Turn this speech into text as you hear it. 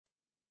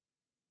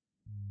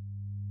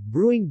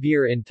Brewing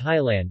beer in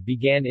Thailand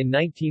began in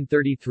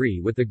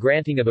 1933 with the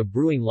granting of a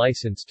brewing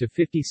license to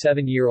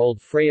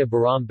 57-year-old Freya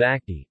Baram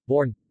Bhakdi,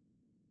 born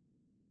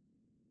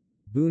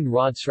Boon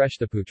Rod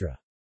Sreshtaputra.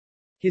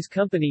 His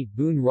company,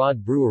 Boon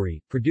Rod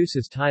Brewery,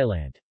 produces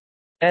Thailand's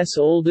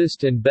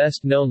oldest and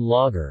best-known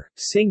lager,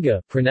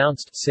 Singa,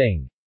 pronounced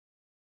Sing.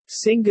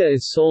 Singa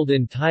is sold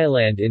in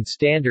Thailand in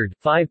standard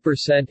 5%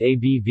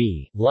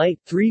 ABV, light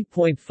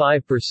 3.5%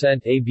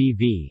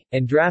 ABV,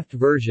 and draft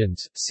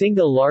versions.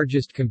 Singa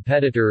largest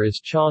competitor is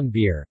Chong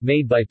beer,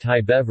 made by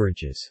Thai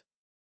Beverages.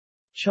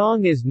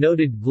 Chong is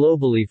noted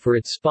globally for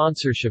its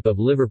sponsorship of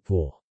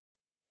Liverpool's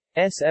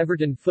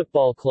Everton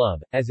Football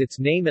Club, as its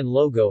name and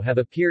logo have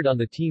appeared on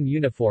the team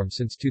uniform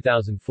since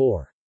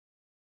 2004.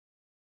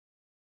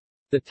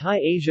 The Thai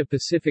Asia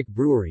Pacific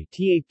Brewery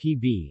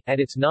 (TAPB) at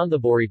its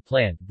Nonthaburi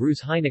plant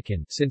brews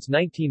Heineken since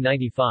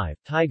 1995,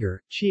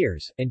 Tiger,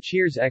 Cheers, and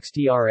Cheers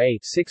Xtra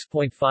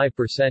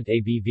 6.5%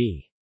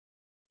 ABV.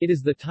 It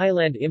is the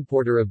Thailand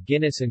importer of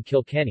Guinness and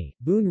Kilkenny.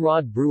 Boon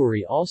Rod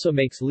Brewery also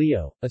makes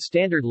Leo, a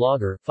standard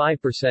lager,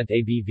 5%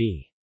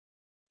 ABV.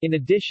 In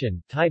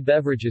addition, Thai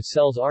Beverages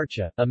sells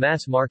Archa, a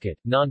mass-market,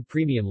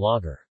 non-premium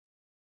lager.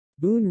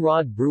 Boon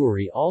Rod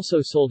Brewery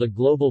also sold a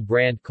global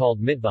brand called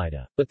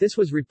Mitvita, but this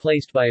was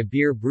replaced by a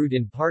beer brewed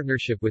in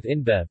partnership with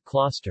InBev,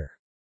 Kloster.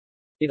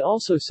 It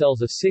also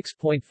sells a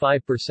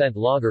 6.5%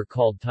 lager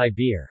called Thai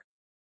beer.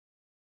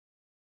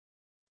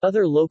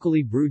 Other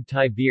locally brewed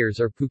Thai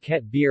beers are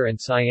Phuket Beer and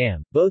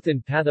Siam, both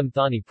in Pathum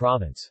Thani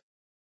province.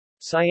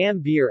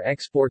 Siam Beer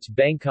exports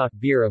Bangkok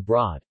beer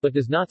abroad, but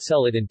does not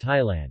sell it in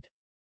Thailand.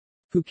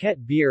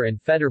 Phuket Beer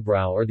and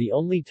Federbrau are the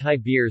only Thai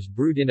beers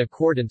brewed in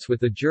accordance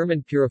with the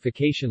German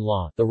purification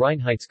law, the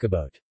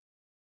Reinheitsgebot.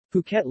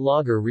 Phuket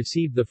Lager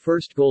received the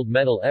first gold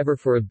medal ever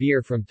for a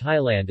beer from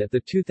Thailand at the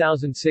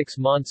 2006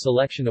 Monde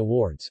Selection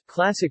Awards.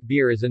 Classic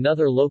Beer is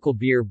another local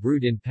beer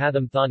brewed in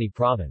Pathum Thani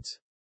province.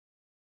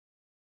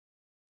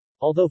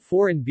 Although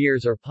foreign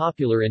beers are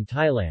popular in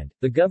Thailand,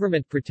 the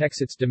government protects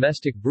its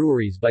domestic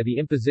breweries by the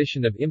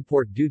imposition of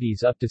import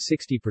duties up to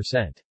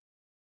 60%.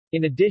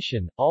 In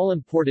addition, all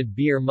imported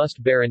beer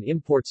must bear an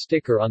import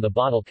sticker on the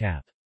bottle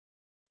cap.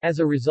 As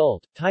a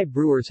result, Thai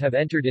brewers have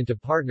entered into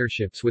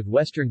partnerships with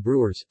Western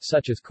brewers,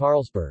 such as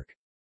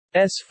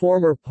Carlsberg's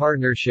former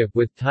partnership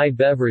with Thai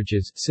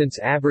Beverages, since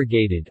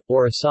abrogated,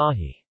 or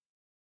Asahi's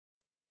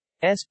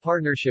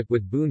partnership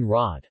with Boon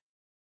Rod.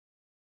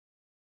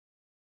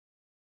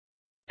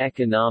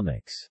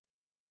 Economics.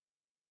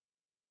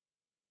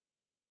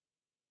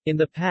 In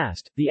the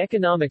past, the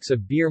economics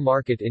of beer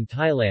market in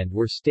Thailand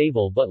were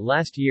stable, but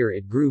last year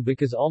it grew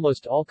because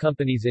almost all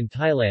companies in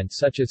Thailand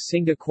such as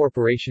Singa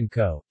Corporation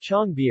Co.,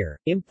 Chong Beer,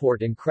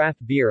 Import and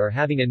Craft Beer are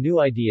having a new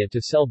idea to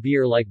sell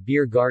beer like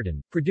Beer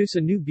Garden, produce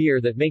a new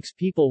beer that makes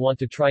people want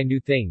to try new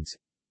things.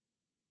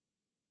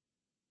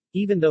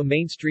 Even though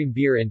mainstream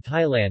beer in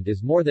Thailand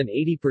is more than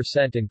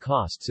 80% and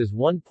costs is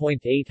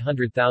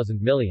 1.8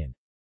 million.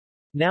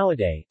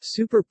 Nowadays,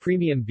 super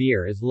premium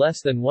beer is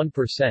less than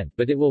 1%,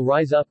 but it will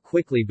rise up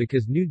quickly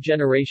because new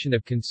generation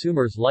of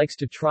consumers likes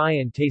to try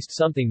and taste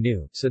something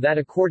new, so that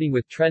according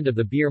with trend of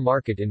the beer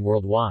market in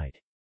worldwide.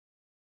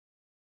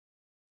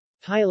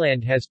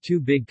 Thailand has two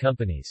big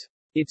companies.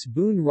 It's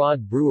Boon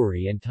Rod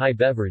Brewery and Thai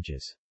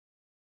Beverages.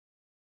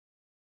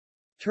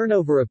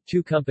 Turnover of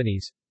two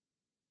companies.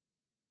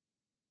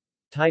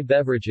 Thai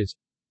Beverages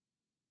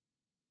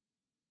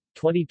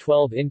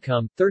 2012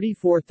 income,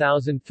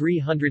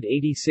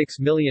 34,386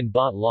 million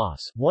baht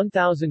loss,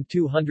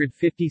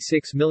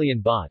 1,256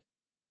 million baht.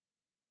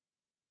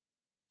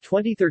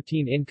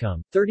 2013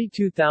 income,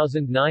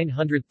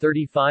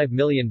 32,935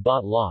 million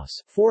baht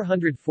loss,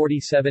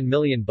 447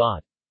 million baht.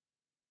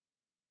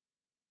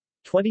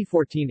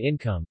 2014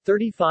 income,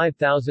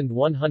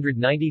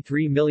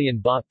 35,193 million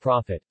baht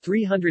profit,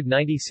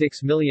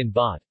 396 million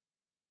baht.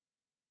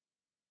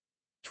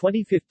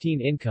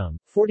 2015 income,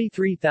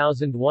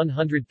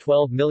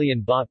 43,112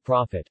 million baht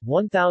profit,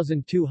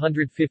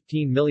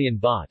 1,215 million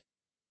baht.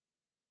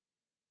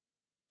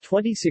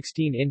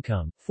 2016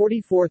 income,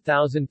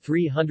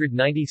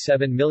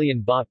 44,397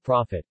 million baht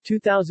profit,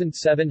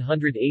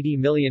 2,780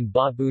 million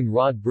baht. Boon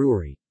Rod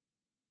Brewery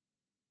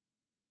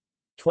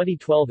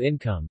 2012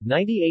 income,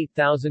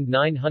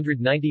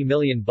 98,990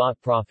 million baht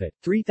profit,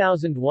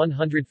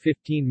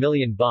 3,115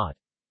 million baht.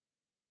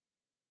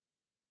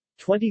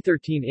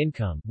 2013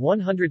 income,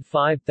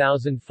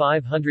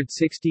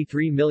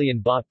 105,563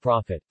 million baht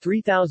profit,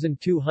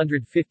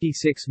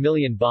 3,256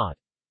 million baht.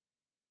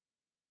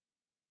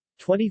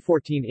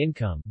 2014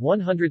 income,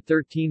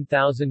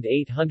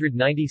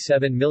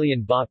 113,897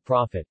 million baht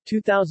profit,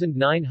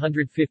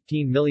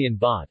 2,915 million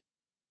baht.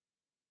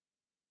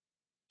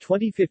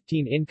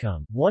 2015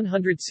 income,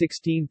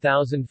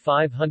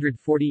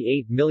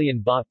 116,548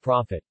 million baht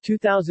profit,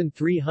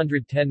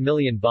 2,310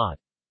 million baht.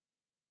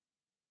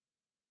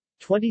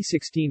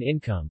 2016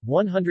 income,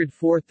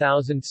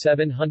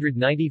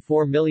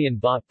 104,794 million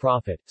baht.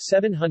 Profit,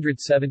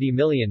 770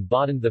 million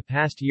baht. In the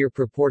past year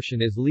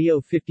proportion is Leo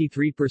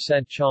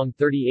 53%, Chong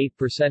 38%,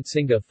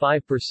 Singa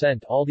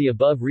 5%. All the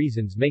above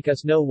reasons make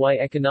us know why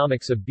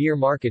economics of beer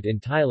market in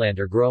Thailand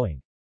are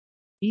growing.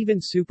 Even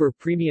super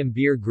premium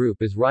beer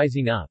group is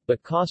rising up,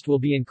 but cost will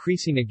be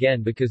increasing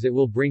again because it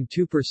will bring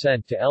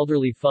 2% to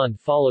elderly fund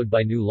followed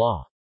by new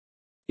law.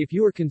 If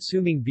you are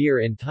consuming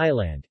beer in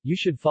Thailand, you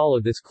should follow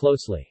this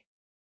closely.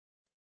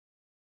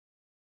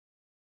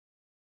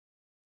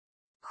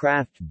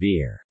 Craft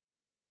beer.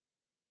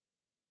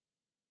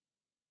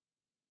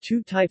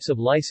 Two types of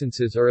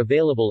licenses are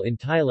available in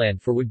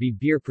Thailand for would-be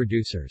beer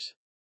producers.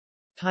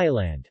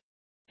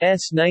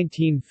 Thailand's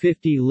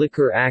 1950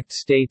 Liquor Act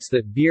states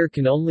that beer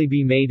can only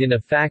be made in a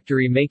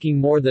factory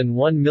making more than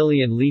 1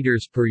 million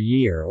liters per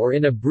year or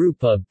in a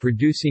brewpub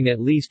producing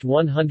at least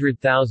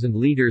 100,000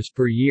 liters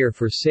per year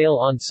for sale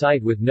on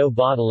site with no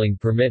bottling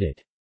permitted.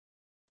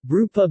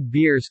 Brewpub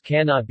beers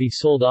cannot be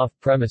sold off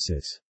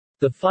premises.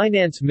 The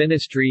Finance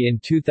Ministry in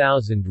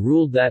 2000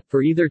 ruled that,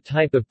 for either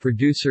type of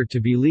producer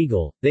to be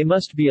legal, they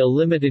must be a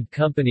limited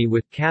company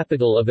with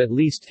capital of at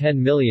least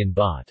 10 million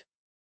baht.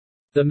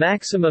 The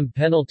maximum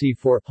penalty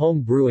for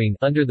home brewing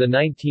under the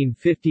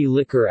 1950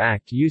 Liquor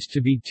Act used to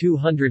be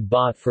 200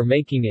 baht for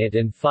making it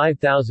and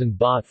 5,000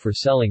 baht for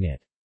selling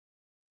it.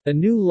 A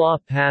new law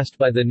passed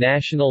by the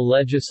National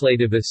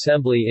Legislative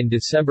Assembly in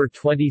December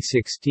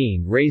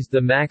 2016 raised the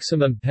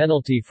maximum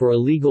penalty for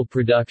illegal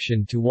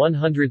production to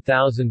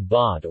 100,000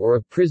 baht or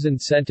a prison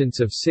sentence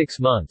of 6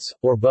 months,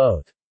 or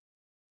both.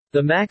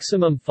 The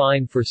maximum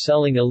fine for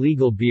selling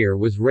illegal beer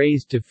was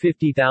raised to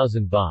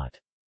 50,000 baht.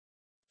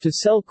 To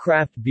sell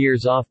craft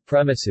beers off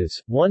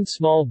premises, one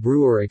small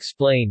brewer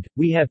explained,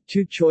 "We have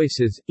two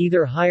choices,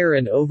 either hire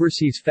an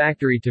overseas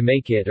factory to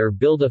make it or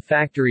build a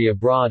factory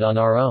abroad on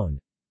our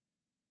own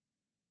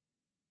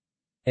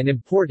and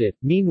import it."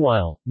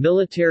 Meanwhile,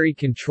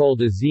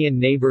 military-controlled ASEAN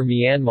neighbor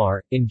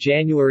Myanmar, in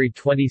January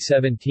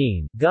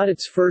 2017, got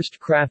its first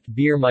craft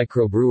beer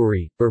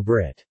microbrewery,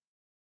 Burbrit.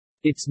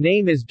 Its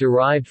name is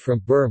derived from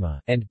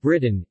Burma and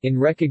Britain, in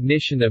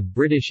recognition of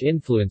British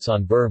influence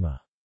on Burma's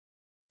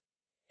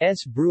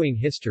brewing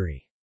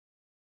history.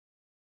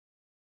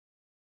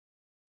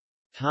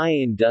 Thai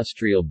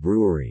industrial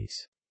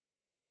breweries.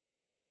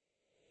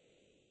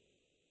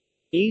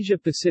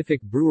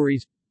 Asia-Pacific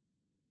breweries.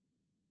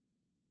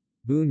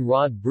 Boon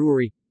Rod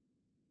Brewery,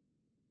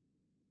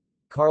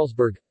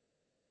 Carlsberg,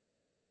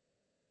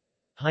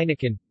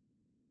 Heineken,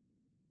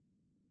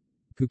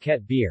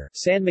 Phuket Beer,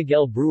 San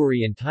Miguel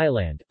Brewery in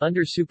Thailand,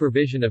 under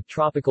supervision of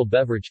Tropical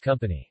Beverage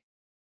Company.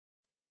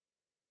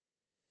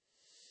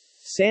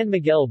 San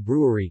Miguel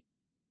Brewery,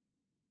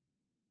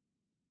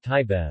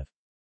 Thaibev.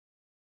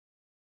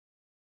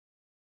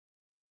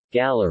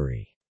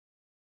 Gallery.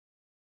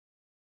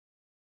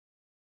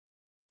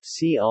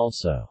 See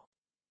also: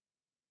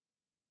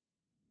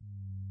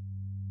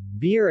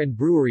 Beer and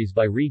breweries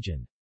by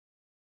region.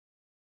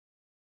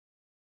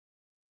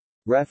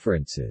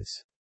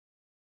 References.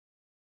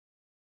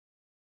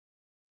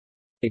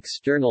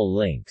 External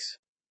links.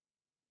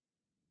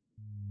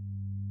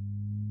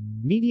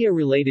 Media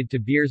related to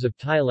beers of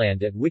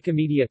Thailand at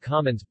Wikimedia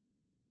Commons.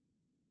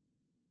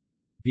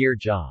 Beer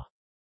Jaw.